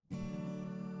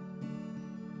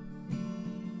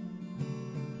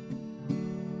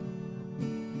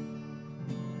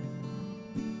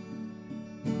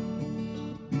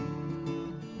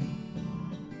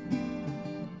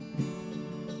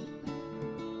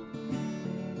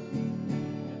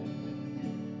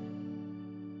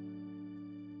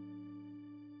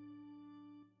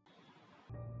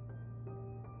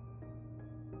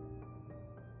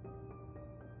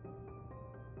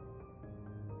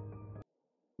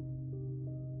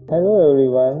Hello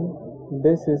everyone,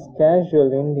 this is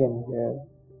Casual Indian here.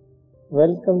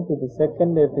 Welcome to the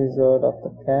second episode of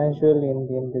the Casual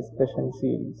Indian discussion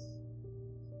series.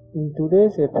 In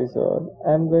today's episode,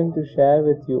 I am going to share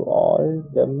with you all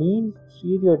the mean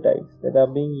stereotypes that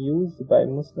are being used by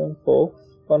Muslim folks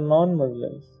for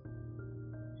non-Muslims.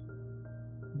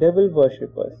 Devil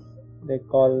worshippers, they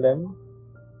call them.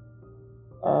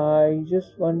 I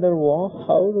just wonder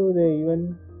how do they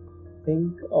even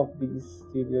think of these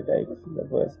stereotypes in the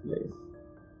first place.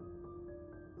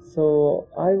 So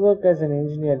I work as an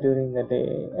engineer during the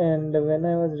day, and when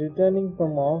I was returning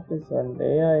from office one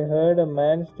day, I heard a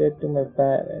man state to my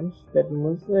parents that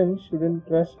Muslims shouldn't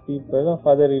trust people of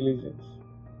other religions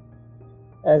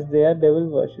as they are devil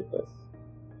worshippers.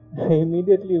 I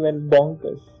immediately went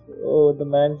bonkers over the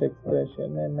man's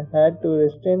expression and had to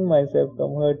restrain myself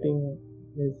from hurting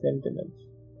his sentiments.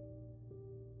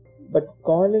 But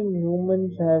calling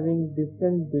humans having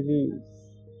different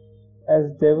beliefs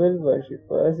as devil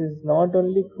worshippers is not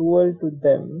only cruel to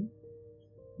them,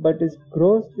 but is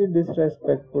grossly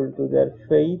disrespectful to their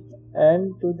faith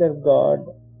and to their God,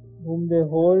 whom they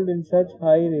hold in such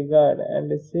high regard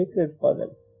and is sacred for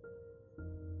them.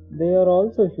 They are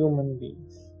also human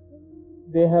beings.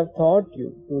 They have taught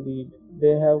you to read.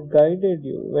 They have guided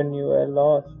you when you were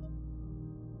lost.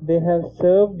 They have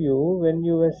served you when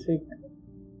you were sick.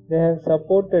 They have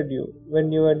supported you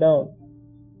when you were down.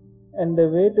 And the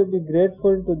way to be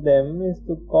grateful to them is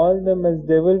to call them as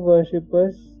devil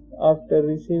worshippers after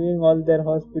receiving all their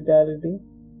hospitality.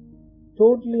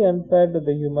 Totally unfair to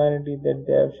the humanity that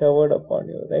they have showered upon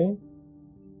you, right?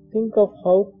 Think of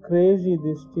how crazy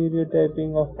this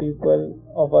stereotyping of people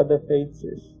of other faiths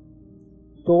is.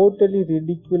 Totally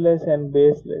ridiculous and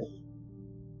baseless.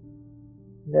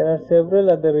 There are several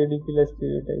other ridiculous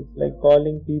stereotypes, like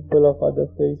calling people of other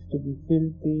faiths to be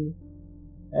filthy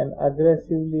and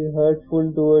aggressively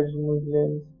hurtful towards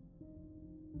Muslims.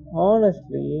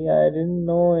 Honestly, I didn't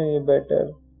know any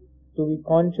better to be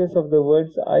conscious of the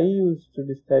words I used to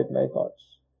describe my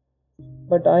thoughts.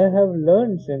 But I have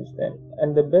learned since then,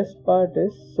 and the best part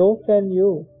is, so can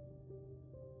you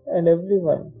and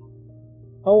everyone.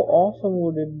 How awesome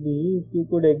would it be if you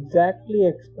could exactly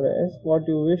express what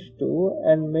you wish to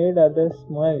and made others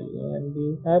smile and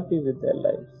be happy with their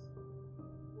lives?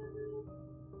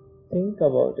 Think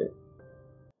about it.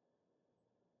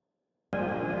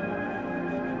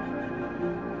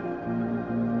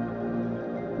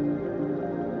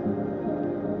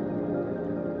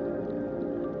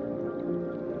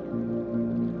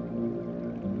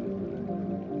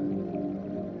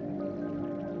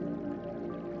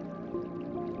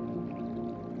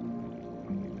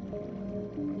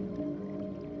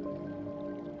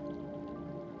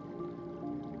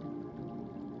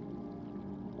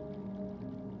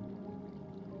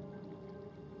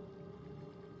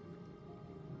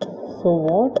 So,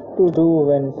 what to do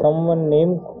when someone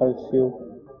name calls you,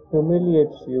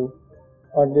 humiliates you,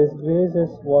 or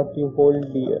disgraces what you hold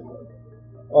dear,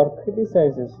 or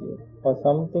criticizes you for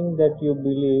something that you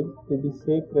believe to be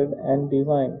sacred and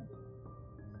divine?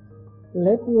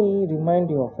 Let me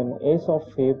remind you of an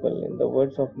Aesop fable in the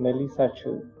words of Melissa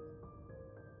Chu.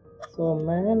 So, a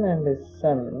man and his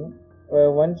son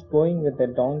were once going with a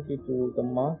donkey to the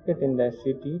market in their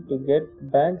city to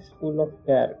get bags full of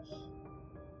carrots.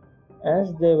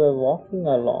 As they were walking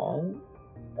along,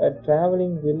 a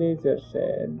traveling villager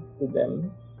said to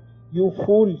them, "You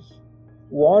fools,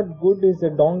 what good is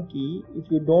a donkey if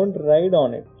you don't ride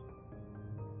on it?"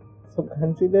 So,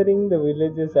 considering the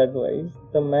villager's advice,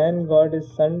 the man got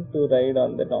his son to ride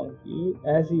on the donkey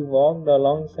as he walked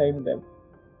alongside them.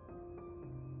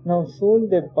 Now, soon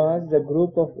they passed a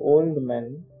group of old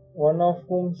men, one of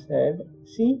whom said,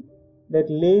 "See, that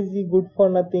lazy, good for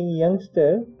nothing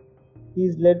youngster. He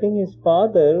is letting his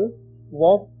father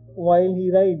walk while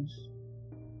he rides."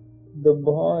 The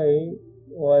boy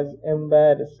was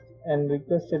embarrassed and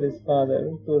requested his father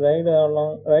to ride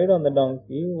on the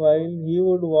donkey while he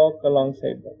would walk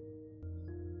alongside them.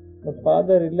 The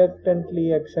father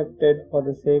reluctantly accepted for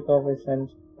the sake of his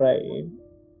son's pride,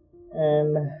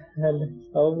 and that's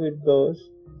how it goes.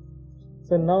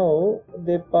 So now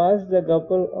they passed a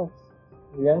couple of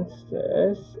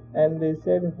youngsters and they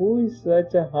said, "Who is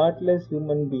such a heartless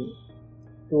human being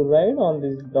to ride on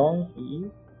this donkey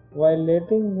while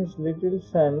letting his little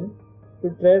son to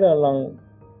tread along?"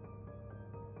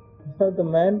 Now the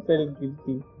man felt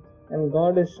guilty and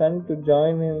got his son to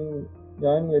join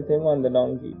with him on the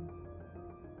donkey.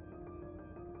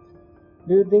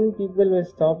 Do you think people will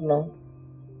stop now?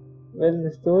 Well,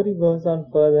 the story goes on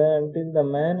further until the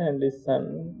man and his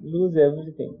son lose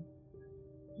everything.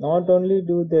 Not only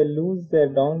do they lose their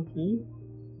donkey,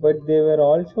 but they were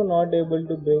also not able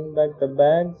to bring back the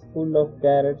bags full of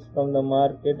carrots from the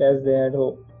market as they had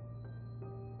hoped.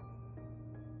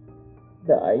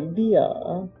 The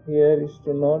idea here is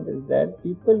to notice that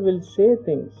people will say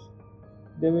things.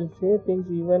 They will say things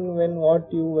even when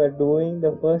what you were doing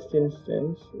the first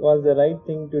instance was the right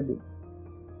thing to do.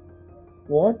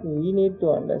 What we need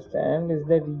to understand is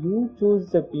that you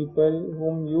choose the people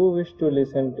whom you wish to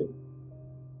listen to.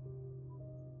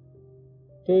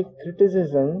 Take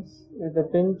criticisms with a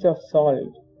pinch of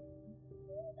salt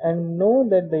and know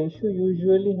that the issue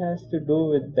usually has to do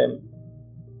with them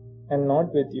and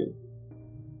not with you.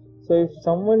 So if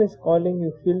someone is calling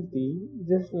you filthy,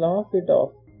 just laugh it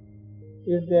off.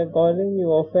 If they are calling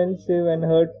you offensive and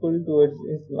hurtful towards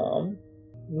Islam,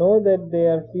 know that they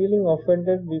are feeling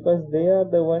offended because they are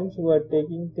the ones who are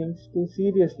taking things too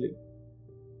seriously.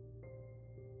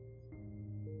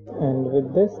 And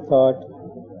with this thought,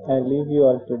 I leave you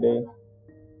all today.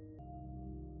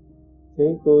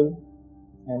 Stay cool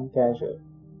and casual.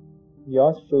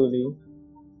 Yours truly,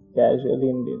 Casual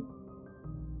Indian.